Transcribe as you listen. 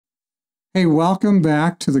Hey, welcome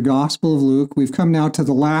back to the Gospel of Luke. We've come now to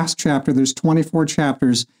the last chapter. There's 24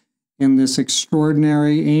 chapters in this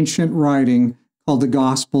extraordinary ancient writing called the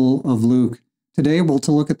Gospel of Luke. Today we'll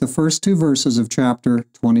look at the first two verses of chapter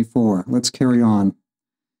 24. Let's carry on.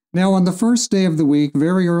 Now on the first day of the week,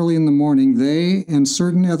 very early in the morning, they and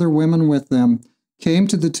certain other women with them came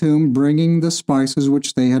to the tomb bringing the spices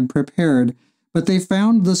which they had prepared, but they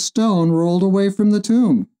found the stone rolled away from the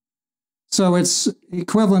tomb. So it's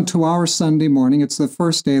equivalent to our Sunday morning. It's the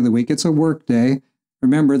first day of the week. It's a work day.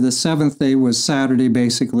 Remember, the seventh day was Saturday,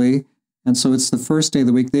 basically. And so it's the first day of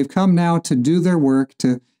the week. They've come now to do their work,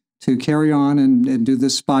 to carry on and do the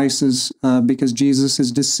spices because Jesus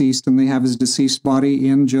is deceased, and they have his deceased body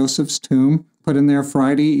in Joseph's tomb, put in there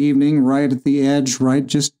Friday evening, right at the edge, right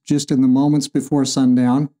just in the moments before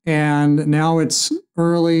sundown. And now it's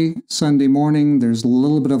early Sunday morning. There's a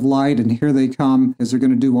little bit of light, and here they come as they're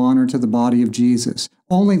going to do honor to the body of Jesus.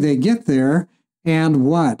 Only they get there, and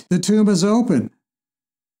what? The tomb is open.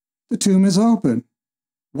 The tomb is open.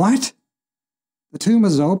 What? The tomb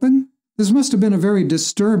is open? This must have been a very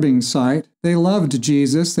disturbing sight. They loved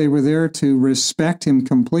Jesus. They were there to respect him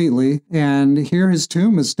completely. And here his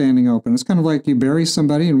tomb is standing open. It's kind of like you bury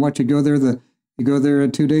somebody and you go there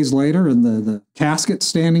 2 days later and the casket's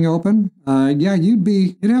standing open. You'd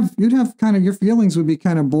have kind of, your feelings would be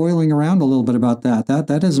kind of boiling around a little bit about that.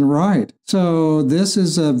 That isn't right. So this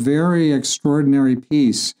is a very extraordinary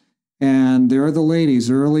piece. And there are the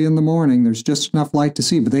ladies early in the morning. There's just enough light to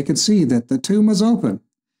see, but they could see that the tomb is open.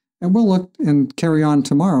 And we'll look and carry on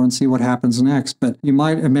tomorrow and see what happens next. But you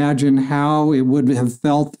might imagine how it would have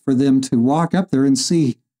felt for them to walk up there and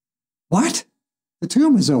see, what? The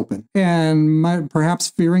tomb is open. And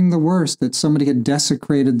perhaps fearing the worst, that somebody had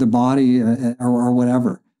desecrated the body or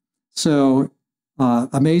whatever. So,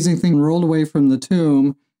 amazing thing, rolled away from the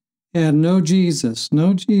tomb, and no Jesus.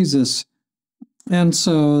 And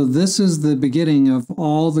so this is the beginning of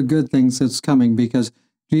all the good things that's coming, because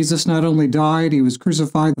Jesus not only died, he was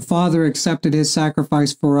crucified, the Father accepted his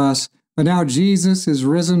sacrifice for us, but now Jesus is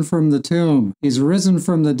risen from the tomb. He's risen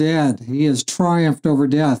from the dead. He has triumphed over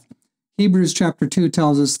death. Hebrews chapter 2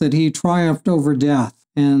 tells us that he triumphed over death.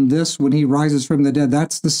 And this, when he rises from the dead,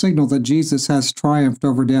 that's the signal that Jesus has triumphed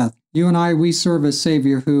over death. You and I, we serve a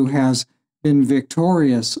Savior who has been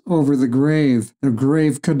victorious over the grave. The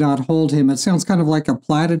grave could not hold him. It sounds kind of like a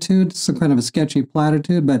platitude, some kind of a sketchy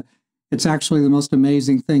platitude, but it's actually the most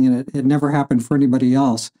amazing thing, and it never happened for anybody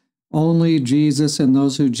else. Only Jesus and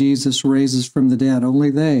those who Jesus raises from the dead,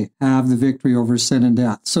 only they have the victory over sin and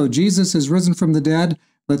death. So Jesus is risen from the dead.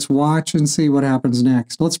 Let's watch and see what happens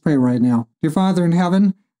next. Let's pray right now. Dear Father in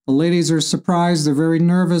heaven, the ladies are surprised. They're very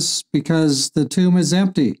nervous because the tomb is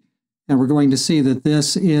empty. And we're going to see that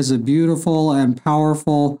this is a beautiful and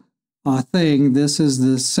powerful thing. This is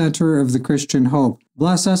the center of the Christian hope.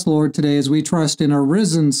 Bless us, Lord, today as we trust in our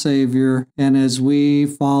risen Savior and as we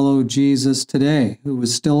follow Jesus today, who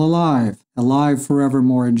is still alive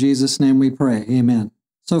forevermore. In Jesus' name we pray. Amen.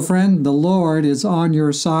 So, friend, the Lord is on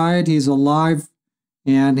your side. He's alive,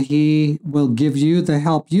 and he will give you the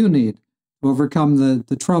help you need to overcome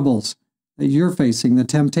the troubles that you're facing, the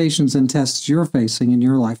temptations and tests you're facing in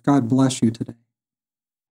your life. God bless you today.